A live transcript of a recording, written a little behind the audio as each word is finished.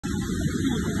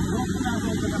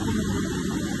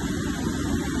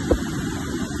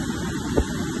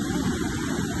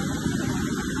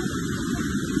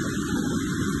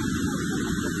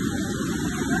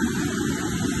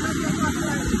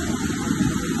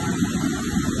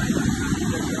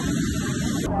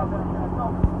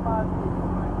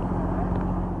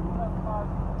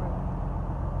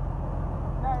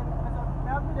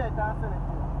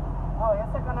Oh,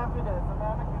 yes, I can have video, so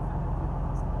I make you send it to you.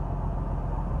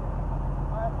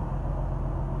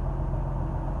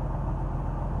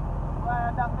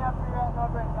 Why, that me up here right now,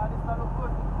 Brent, because this don't look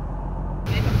good.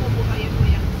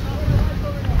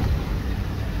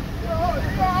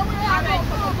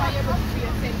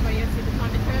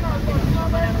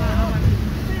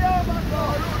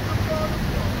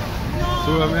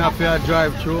 So we have to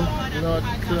drive through, you know,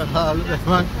 to the hall,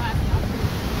 man.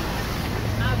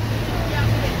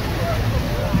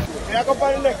 I go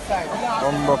for the next time.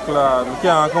 Clad. We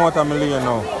can't come out of my lane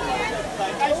now.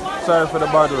 Sorry for the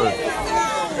bad word.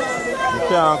 You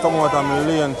can't come out of my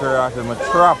lane to my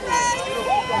trap.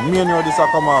 The main road this a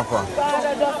come off.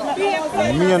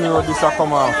 The main road this a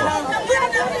come off.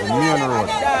 The main road.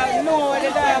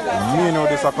 The main road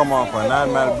this a come off.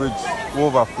 9 Mile Bridge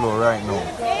overflow right now.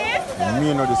 The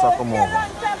main road this a come over.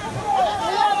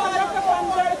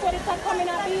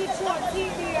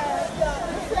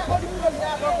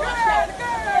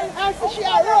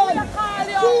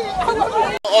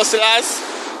 Hustlers,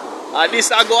 this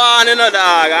a go on, you know,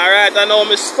 dog. Alright, I know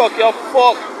me stuck your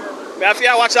fuck. Me have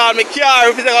to watch all my car.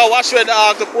 If you take a wash with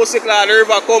dog to Pussy Clot, the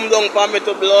river come down for me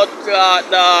to blood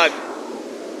clot, dog.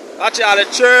 Watch all the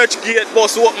church gate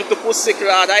bus open to Pussy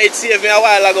Clot. I saved me a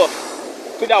while ago.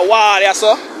 To the wall, yeah,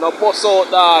 so. No bus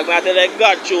out, dog. I tell you,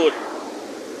 God truth.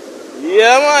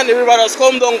 Yeah, man, the river just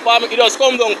come down for me. It just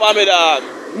come down for me, dog.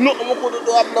 Nothing I could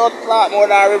do a blood clot more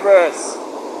than reverse.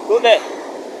 Look there.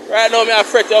 Right now, me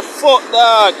afraid your fuck,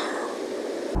 dog.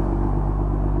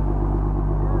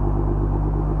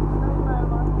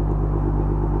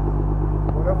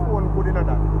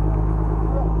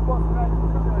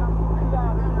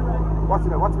 What's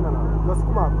in now? Just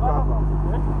come on,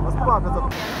 just come on.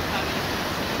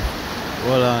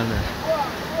 Hold on there.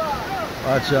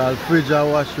 Watch all fridge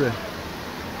and wash way.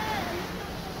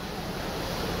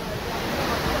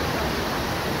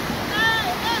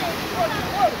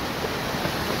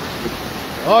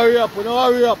 Hurry up, we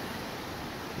don't hurry up.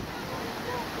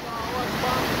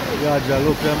 Yeah, just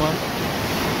look there, man.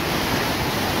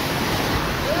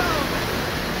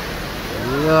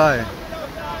 Right.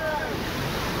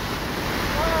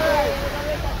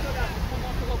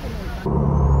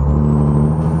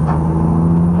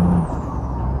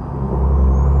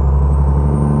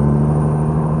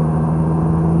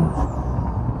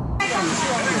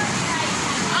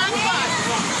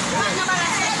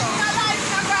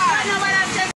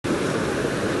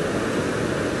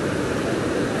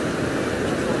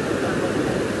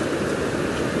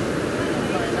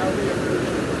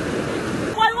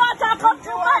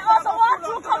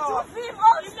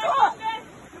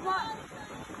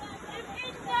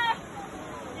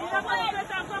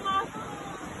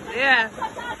 Yeah,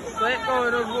 so it's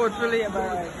going to vote for Labour,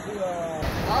 right?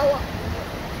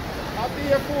 I'll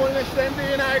be a fool next time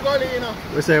being a gully, you know.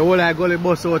 We say all I gully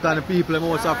bus out and the people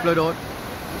most are flood out.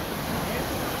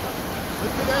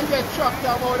 If you don't get trapped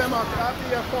about them, I'll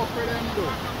be a fuck for them too.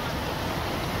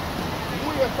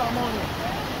 Waste of money.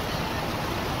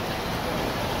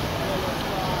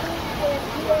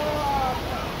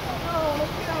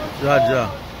 Jaja.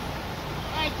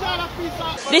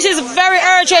 This is very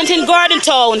urgent in Gordon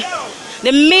Town.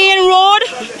 The main road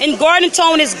in Gordon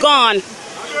Town is gone.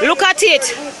 Look at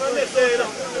it.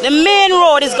 The main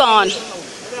road is gone.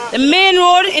 The main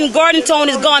road in Gordon Town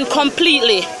is gone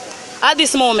completely at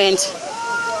this moment.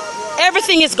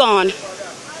 Everything is gone.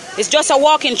 It's just a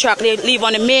walking track they leave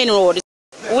on the main road.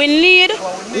 We need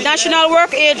National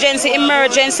Work Agency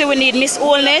emergency. We need Miss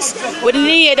Wholeness. We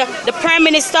need the Prime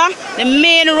Minister. The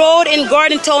main road in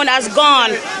Gordon Town has gone.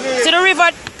 To the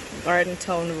river. Gordon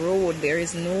Town Road, there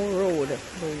is no road.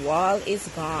 The wall is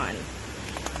gone.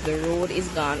 The road is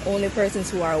gone. Only persons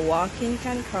who are walking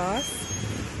can cross,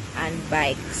 and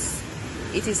bikes.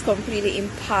 It is completely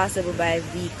impassable by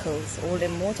vehicles. Only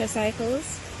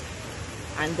motorcycles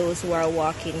and those who are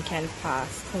walking can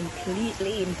pass.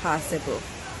 Completely impassable.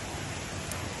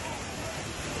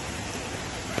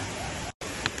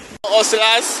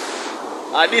 Hustlers,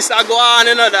 this a go on,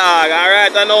 you know, dog.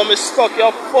 Alright, I know me stuck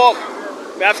your fuck.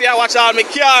 Me have to watch all my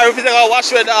car. If you take a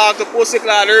wash with dog to Pussy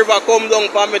Clot, the river come down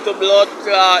for me to blood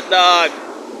clot, dog.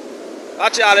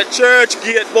 Watch all the church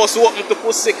gate bus open to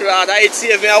Pussy Clot. I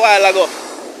saved me a while ago.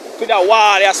 To the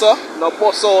wall, yeah, so. No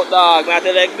bus out, dog. I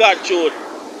tell you, God truth.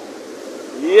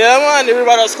 Yeah, man, the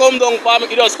river just come down for me.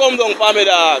 It just come down for me,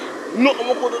 dog. Nothing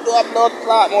I could do a blood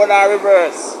clot more than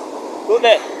reverse. Look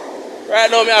there.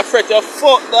 Right now, me a fret your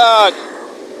foot, dog.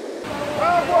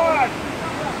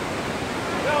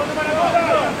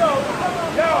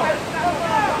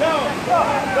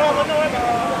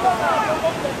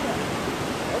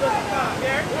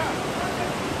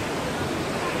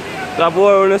 That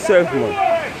boy on the surf, man.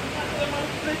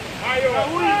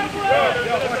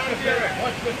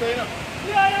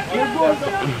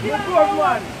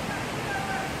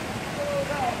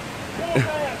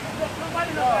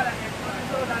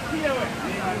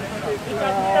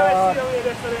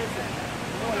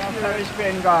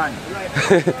 Gone.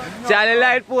 Charlie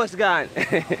light post gone.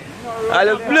 All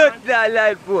the blood that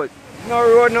light post. No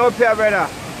road, no pier, brother.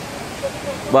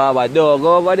 Baba, dog,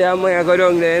 go over there, man. Go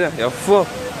down there, you know. You're fuck.